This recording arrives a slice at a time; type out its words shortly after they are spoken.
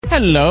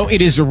Hello,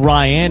 it is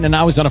Ryan, and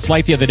I was on a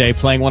flight the other day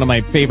playing one of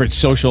my favorite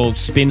social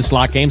spin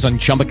slot games on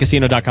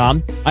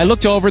ChumbaCasino.com. I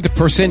looked over at the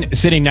person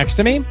sitting next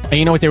to me, and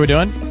you know what they were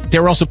doing? They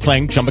were also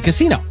playing Chumba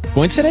Casino.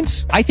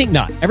 Coincidence? I think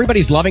not.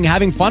 Everybody's loving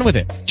having fun with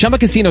it. Chumba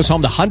Casino is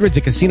home to hundreds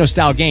of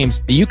casino-style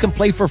games that you can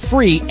play for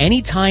free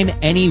anytime,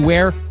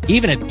 anywhere,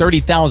 even at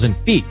 30,000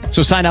 feet.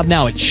 So sign up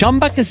now at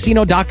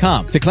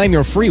ChumbaCasino.com to claim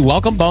your free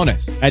welcome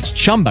bonus. That's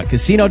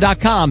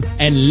ChumbaCasino.com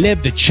and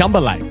live the Chumba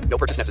life. No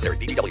purchase necessary.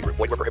 VGW. Void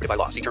were prohibited by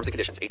law. See terms and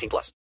conditions.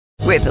 18+.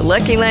 With the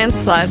Lucky Land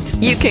Slots,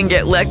 you can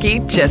get lucky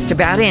just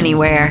about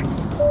anywhere.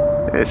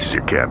 This is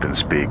your captain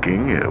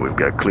speaking. We've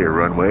got clear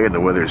runway and the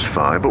weather's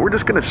fine, but we're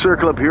just going to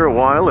circle up here a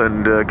while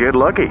and get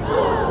lucky.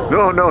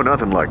 No,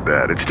 nothing like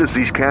that. It's just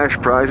these cash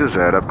prizes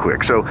add up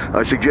quick. So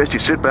I suggest you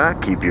sit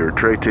back, keep your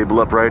tray table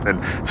upright,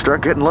 and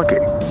start getting lucky.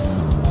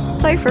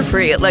 Play for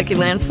free at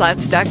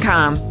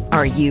LuckyLandSlots.com.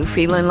 Are you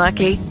feeling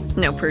lucky?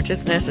 No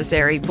purchase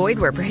necessary. Void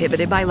where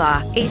prohibited by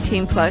law.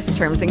 18+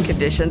 terms and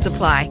conditions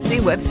apply. See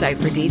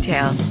website for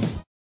details.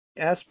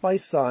 Asked by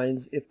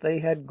signs if they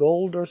had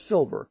gold or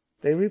silver.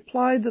 They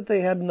replied that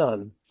they had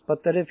none,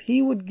 but that if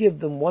he would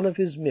give them one of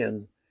his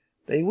men,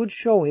 they would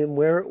show him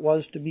where it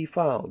was to be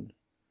found.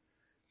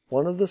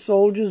 One of the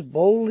soldiers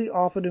boldly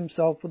offered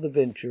himself for the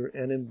venture,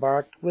 and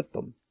embarked with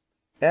them.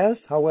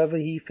 As, however,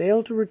 he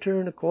failed to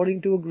return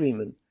according to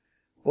agreement,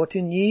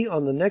 Ottigny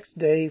on the next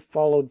day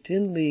followed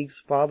 10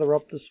 leagues farther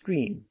up the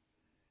stream,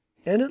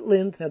 and at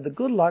length had the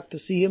good luck to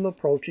see him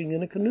approaching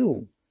in a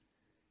canoe.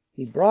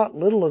 He brought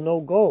little or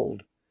no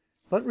gold,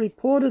 but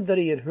reported that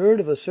he had heard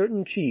of a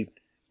certain chief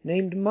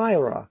named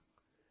Mira,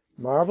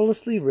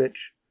 marvellously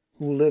rich,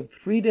 who lived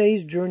 3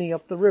 days' journey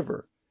up the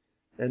river,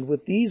 and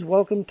with these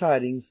welcome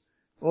tidings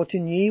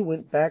Ottigny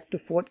went back to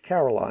Fort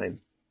Caroline.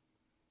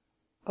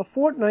 A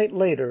fortnight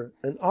later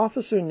an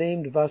officer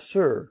named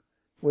Vasseur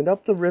went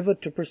up the river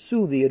to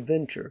pursue the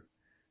adventure.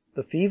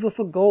 The fever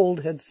for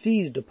gold had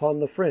seized upon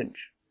the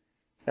French.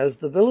 As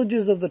the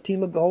villages of the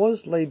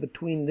Timagoas lay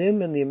between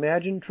them and the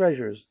imagined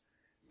treasures,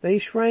 they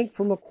shrank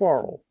from a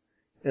quarrel,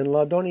 and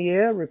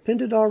Laudonnière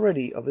repented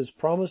already of his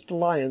promised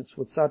alliance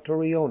with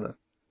Satouriona.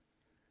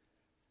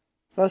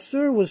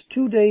 Vasseur was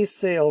 2 days'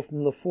 sail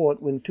from the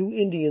fort when 2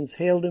 Indians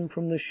hailed him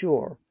from the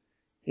shore,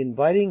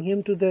 inviting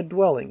him to their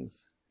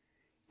dwellings.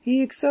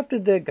 He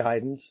accepted their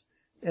guidance,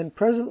 and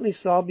presently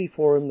saw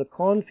before him the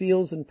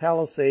cornfields and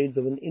palisades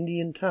of an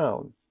Indian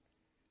town.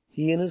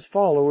 He and his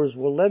followers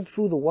were led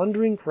through the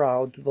wondering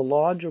crowd to the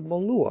lodge of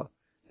Malua,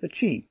 the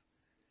chief,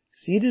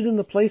 seated in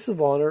the place of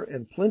honor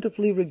and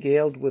plentifully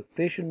regaled with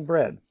fish and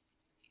bread.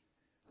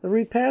 The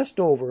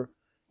repast over,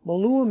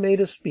 Malua made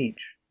a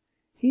speech.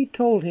 He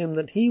told him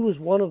that he was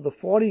one of the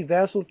 40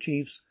 vassal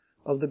chiefs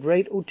of the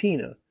great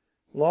Outina,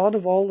 lord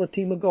of all the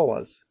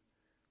Timagoas,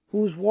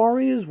 whose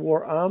warriors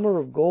wore armor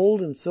of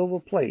gold and silver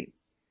plate.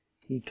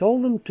 He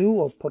told them,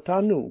 too, of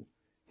Potanu,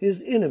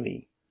 his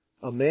enemy,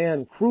 a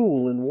man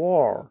cruel in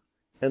war,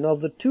 and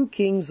of the 2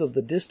 kings of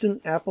the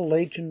distant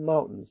Appalachian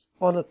mountains,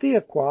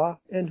 Onotheaqua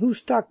and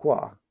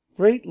Hoostaqua,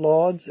 great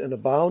lords and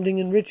abounding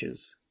in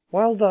riches.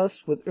 While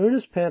thus, with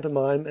earnest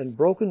pantomime and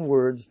broken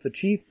words, the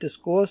chief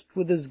discoursed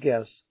with his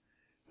guests,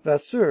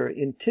 Vasseur,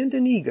 intent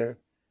and eager,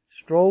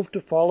 strove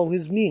to follow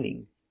his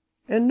meaning.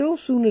 And no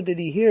sooner did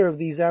he hear of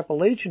these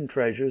Appalachian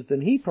treasures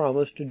than he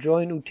promised to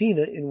join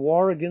Outina in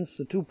war against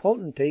the 2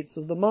 potentates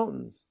of the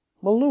mountains.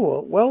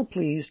 Malua, well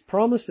pleased,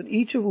 promised that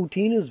each of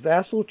Outina's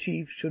vassal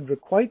chiefs should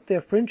requite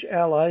their French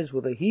allies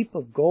with a heap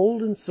of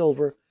gold and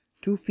silver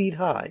 2 feet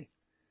high.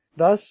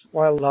 Thus,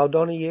 while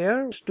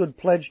Laudonnière stood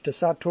pledged to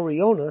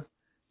Satouriona,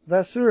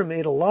 Vasseur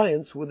made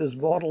alliance with his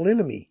mortal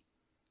enemy.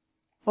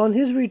 On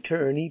his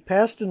return he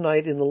passed a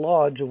night in the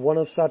lodge of one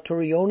of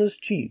Satouriona's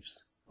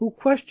chiefs, who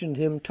questioned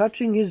him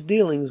touching his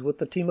dealings with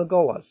the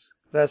Timagoas.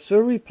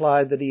 Vasseur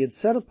replied that he had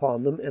set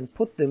upon them and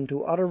put them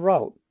to utter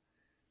rout,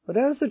 but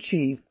as the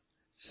chief,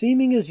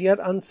 seeming as yet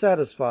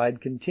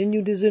unsatisfied,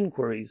 continued his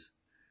inquiries,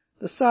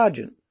 the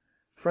sergeant,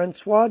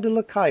 François de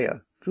la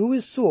Caille, drew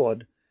his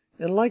sword,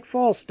 and, like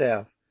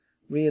Falstaff,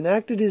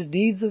 re-enacted his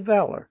deeds of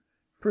valor,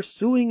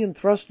 pursuing and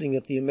thrusting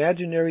at the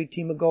imaginary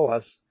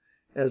Timagoas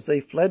as they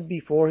fled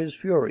before his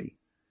fury.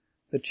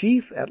 The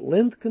chief, at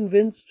length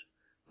convinced,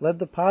 led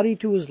the party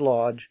to his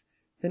lodge,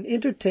 and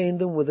entertained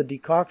them with a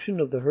decoction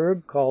of the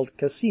herb called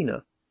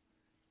cassina.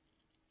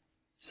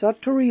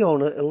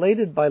 Satouriona,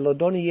 elated by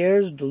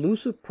Laudonnière's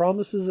delusive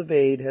promises of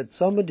aid, had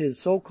summoned his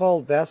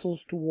so-called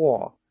vassals to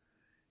war.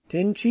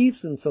 10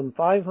 chiefs and some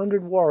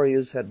 500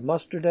 warriors had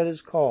mustered at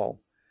his call,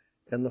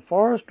 and the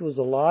forest was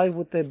alive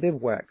with their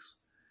bivouacs.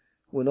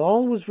 When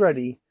all was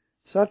ready,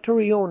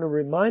 Satouriona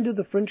reminded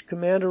the French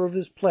commander of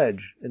his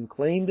pledge, and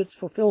claimed its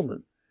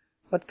fulfilment,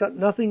 but got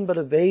nothing but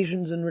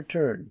evasions in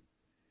return.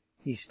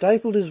 He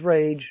stifled his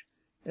rage,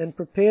 and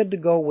prepared to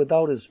go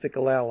without his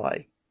fickle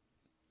ally.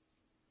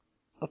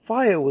 A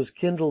fire was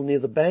kindled near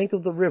the bank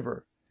of the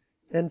river,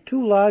 and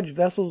 2 large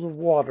vessels of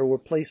water were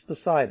placed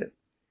beside it.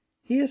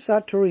 Here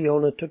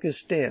Satouriona took his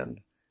stand,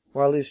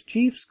 while his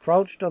chiefs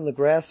crouched on the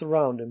grass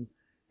around him,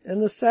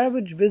 and the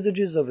savage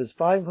visages of his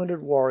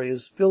 500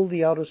 warriors filled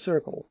the outer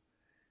circle.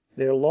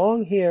 their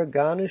long hair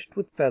garnished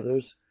with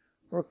feathers,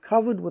 or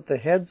covered with the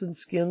heads and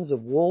skins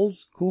of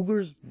wolves,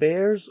 cougars,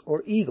 bears,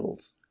 or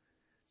eagles.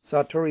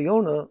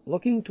 Satouriona,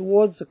 looking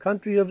towards the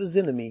country of his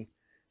enemy,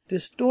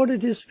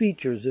 distorted his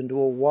features into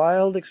a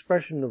wild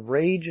expression of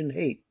rage and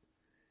hate,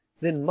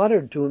 then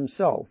muttered to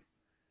himself,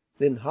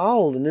 then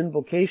howled an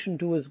invocation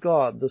to his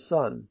god, the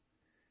sun,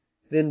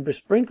 then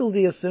besprinkled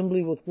the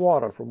assembly with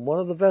water from one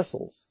of the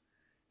vessels,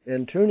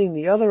 and turning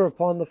the other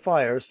upon the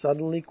fire,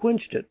 suddenly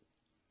quenched it.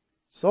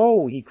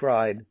 "So," he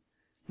cried,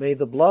 "may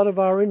the blood of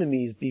our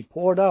enemies be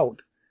poured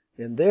out,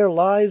 and their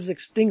lives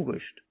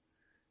extinguished,"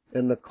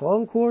 and the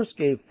concourse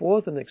gave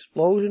forth an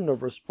explosion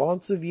of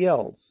responsive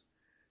yells,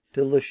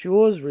 till the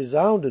shores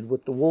resounded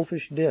with the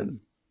wolfish din.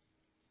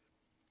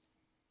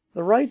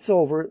 The rites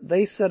over,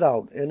 they set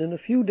out, and in a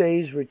few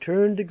days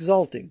returned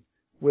exulting,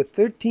 with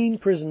 13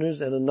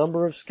 prisoners and a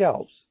number of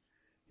scalps.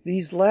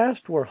 These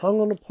last were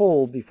hung on a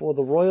pole before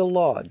the royal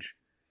lodge,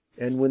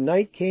 and when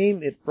night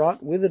came it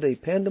brought with it a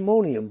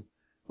pandemonium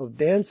of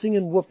dancing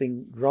and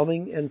whooping,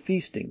 drumming and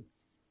feasting.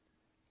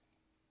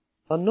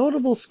 A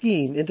notable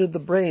scheme entered the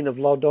brain of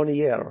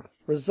Laudonniere.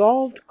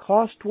 Resolved,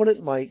 cost what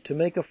it might, to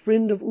make a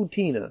friend of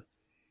Utina,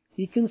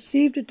 he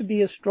conceived it to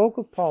be a stroke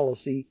of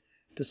policy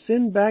to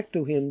send back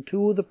to him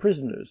 2 of the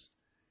prisoners.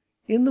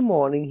 In the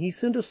morning he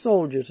sent a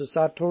soldier to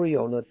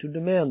Satouriona to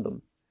demand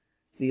them.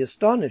 The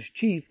astonished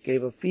chief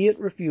gave a fiat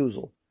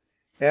refusal,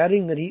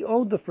 adding that he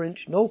owed the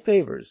French no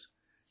favours,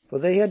 for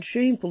they had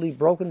shamefully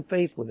broken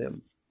faith with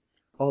him.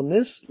 On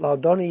this,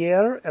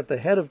 Laudonniere, at the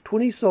head of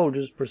 20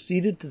 soldiers,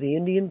 proceeded to the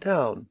Indian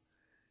town,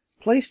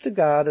 placed a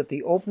guard at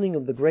the opening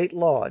of the great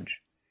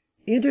lodge,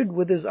 entered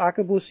with his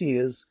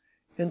arquebusiers,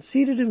 and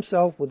seated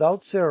himself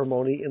without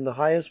ceremony in the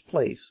highest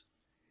place.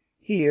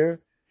 Here,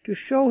 to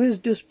show his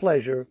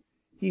displeasure,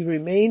 he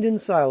remained in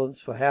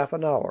silence for half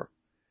an hour.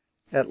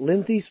 At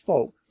length he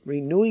spoke,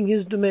 renewing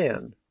his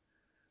demand.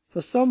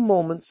 For some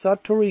moments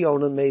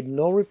Satouriona made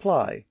no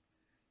reply.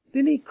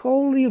 Then he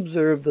coldly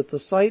observed that the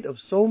sight of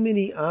so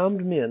many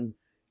armed men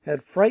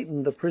had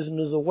frightened the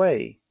prisoners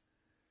away.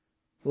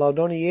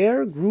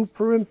 Laudonniere grew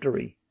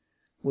peremptory,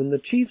 when the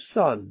chief's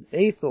son,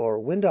 Athor,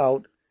 went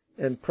out,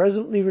 and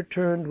presently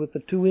returned with the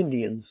 2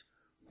 Indians,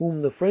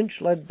 whom the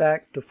French led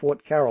back to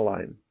Fort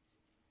Caroline.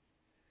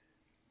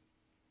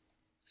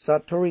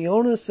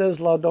 Satouriona, says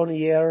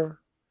Laudonniere,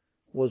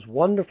 was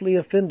wonderfully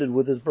offended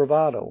with his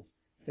bravado,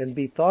 and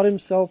bethought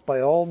himself by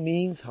all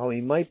means how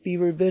he might be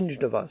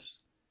revenged of us.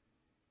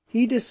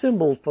 He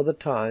dissembled for the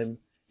time,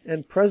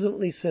 and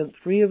presently sent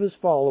 3 of his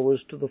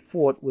followers to the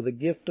fort with a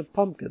gift of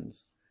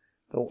pumpkins,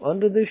 though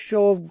under this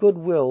show of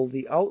goodwill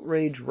the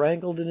outrage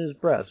rankled in his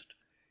breast,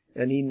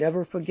 and he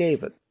never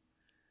forgave it.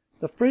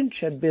 The French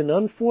had been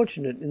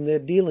unfortunate in their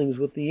dealings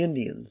with the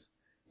Indians.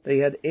 They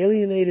had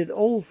alienated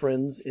old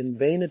friends in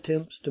vain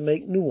attempts to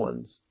make new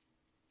ones.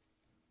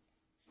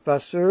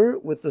 Vasseur,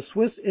 with the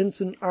Swiss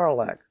ensign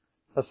Arlac,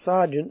 a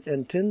sergeant,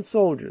 and 10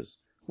 soldiers,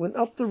 went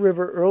up the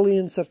river early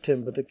in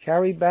September to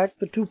carry back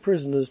the 2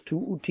 prisoners to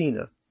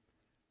Utina.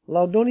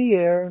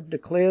 Laudonniere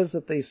declares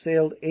that they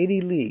sailed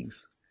 80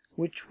 leagues,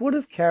 which would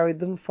have carried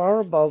them far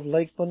above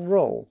Lake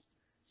Munro,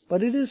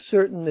 but it is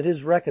certain that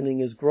his reckoning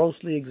is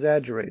grossly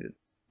exaggerated.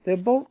 Their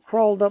boat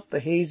crawled up the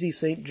hazy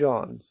St.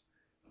 John's,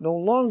 no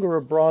longer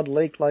a broad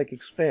lake-like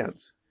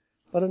expanse,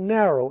 but a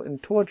narrow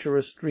and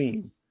tortuous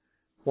stream,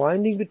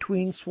 winding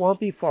between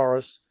swampy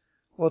forests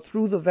or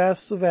through the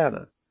vast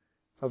savannah,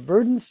 a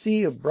verdant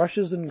sea of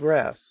brushes and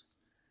grass.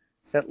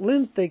 At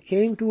length they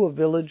came to a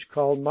village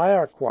called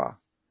Maiarqua,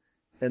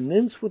 and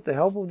thence with the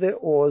help of their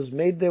oars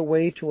made their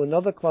way to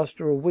another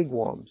cluster of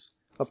wigwams,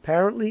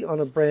 apparently on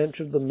a branch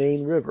of the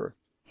main river.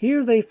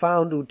 Here they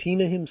found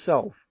Utina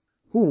himself,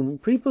 whom,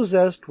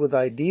 prepossessed with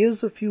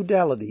ideas of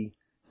feudality,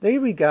 they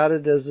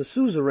regarded as the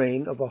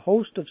suzerain of a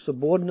host of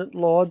subordinate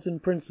lords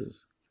and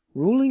princes,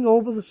 ruling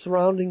over the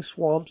surrounding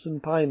swamps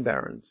and pine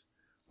barrens.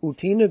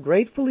 Utina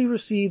gratefully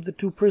received the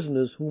 2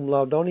 prisoners whom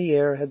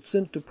Laudonniere had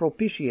sent to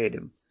propitiate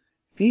him,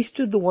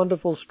 feasted the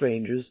wonderful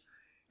strangers,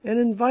 and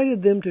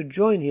invited them to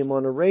join him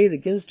on a raid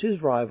against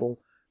his rival,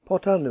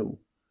 Potanu.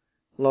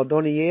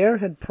 Laudonniere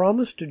had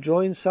promised to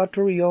join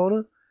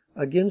Satouriona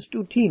against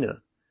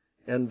Utina,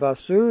 and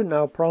Vasseur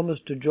now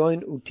promised to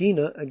join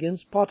Utina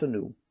against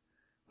Potanu,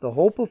 the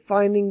hope of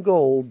finding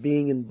gold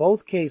being in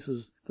both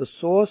cases the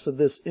source of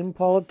this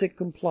impolitic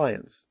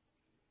compliance.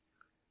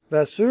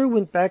 Vasseur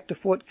went back to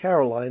Fort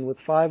Caroline with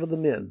 5 of the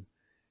men,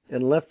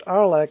 and left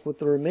Arlac with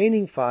the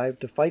remaining 5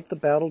 to fight the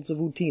battles of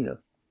Utina.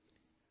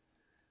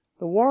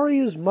 The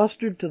warriors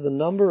mustered to the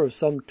number of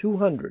some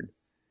 200,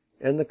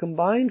 and the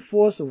combined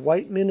force of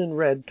white men and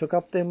red took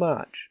up their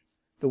march.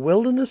 The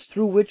wilderness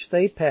through which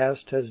they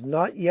passed has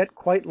not yet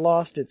quite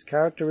lost its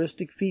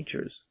characteristic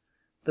features,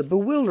 the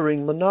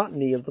bewildering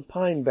monotony of the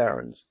pine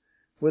barrens,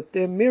 with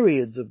their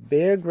myriads of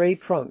bare grey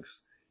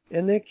trunks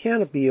and their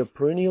canopy of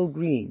perennial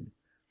green,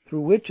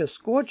 through which a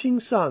scorching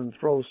sun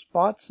throws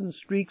spots and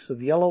streaks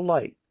of yellow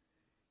light,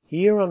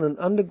 here on an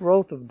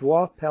undergrowth of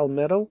dwarf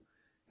palmetto,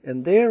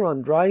 and there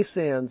on dry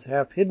sands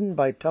half hidden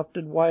by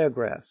tufted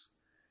wiregrass,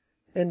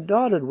 and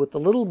dotted with the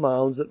little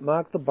mounds that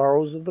mark the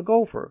burrows of the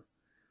gopher,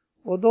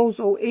 or those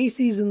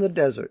oases in the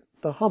desert,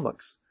 the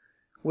hummocks,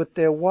 with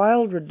their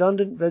wild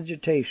redundant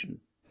vegetation,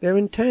 their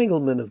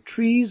entanglement of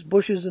trees,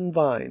 bushes, and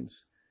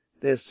vines,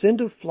 their scent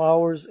of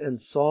flowers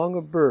and song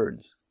of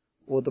birds,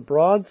 or the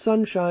broad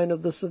sunshine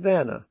of the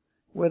savanna,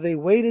 where they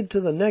waded to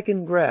the neck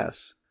in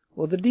grass,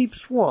 or the deep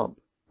swamp,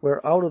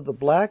 where out of the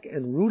black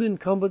and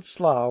root-encumbered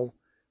slough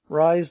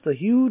rise the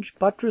huge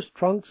buttressed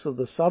trunks of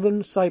the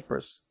southern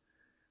cypress,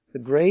 the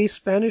gray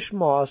Spanish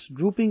moss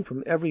drooping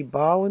from every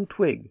bough and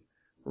twig,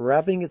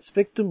 wrapping its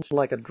victims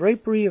like a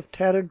drapery of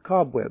tattered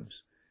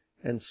cobwebs,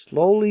 and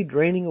slowly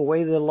draining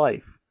away their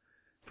life,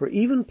 for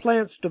even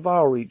plants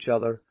devour each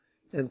other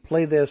and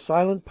play their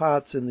silent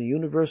parts in the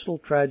universal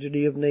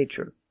tragedy of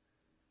nature.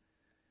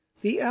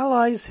 The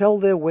Allies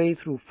held their way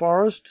through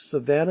forest,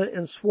 savanna,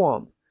 and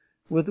swamp,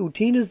 with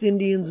Utina's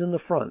Indians in the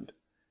front,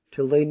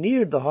 till they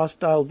neared the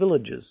hostile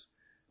villages,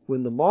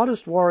 when the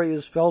modest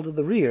warriors fell to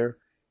the rear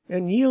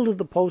and yielded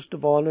the post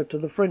of honor to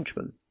the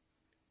Frenchmen.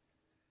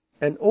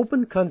 An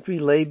open country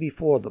lay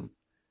before them,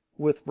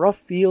 with rough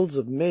fields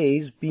of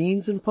maize,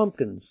 beans, and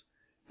pumpkins,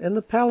 and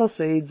the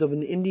palisades of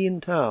an Indian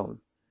town.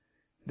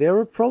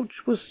 Their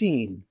approach was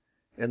seen,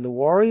 and the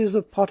warriors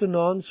of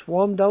Potenon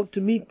swarmed out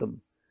to meet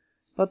them,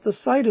 but the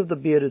sight of the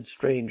bearded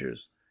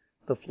strangers,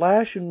 the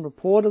flash and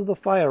report of the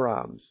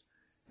firearms,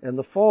 and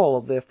the fall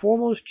of their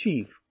foremost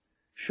chief,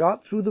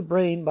 shot through the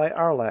brain by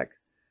Arlac,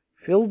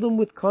 filled them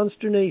with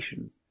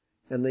consternation,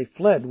 and they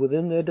fled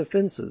within their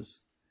defences.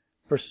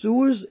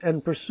 Pursuers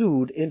and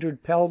pursued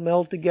entered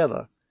pell-mell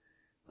together.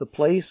 The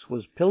place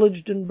was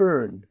pillaged and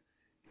burned,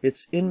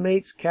 its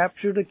inmates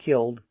captured or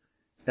killed,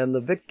 and the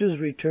victors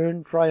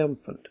returned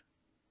triumphant.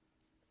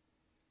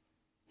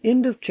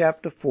 End of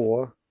Chapter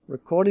 4.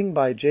 Recording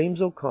by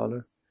James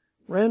O'Connor,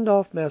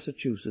 Randolph,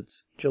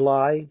 Massachusetts,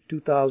 July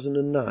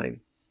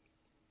 2009.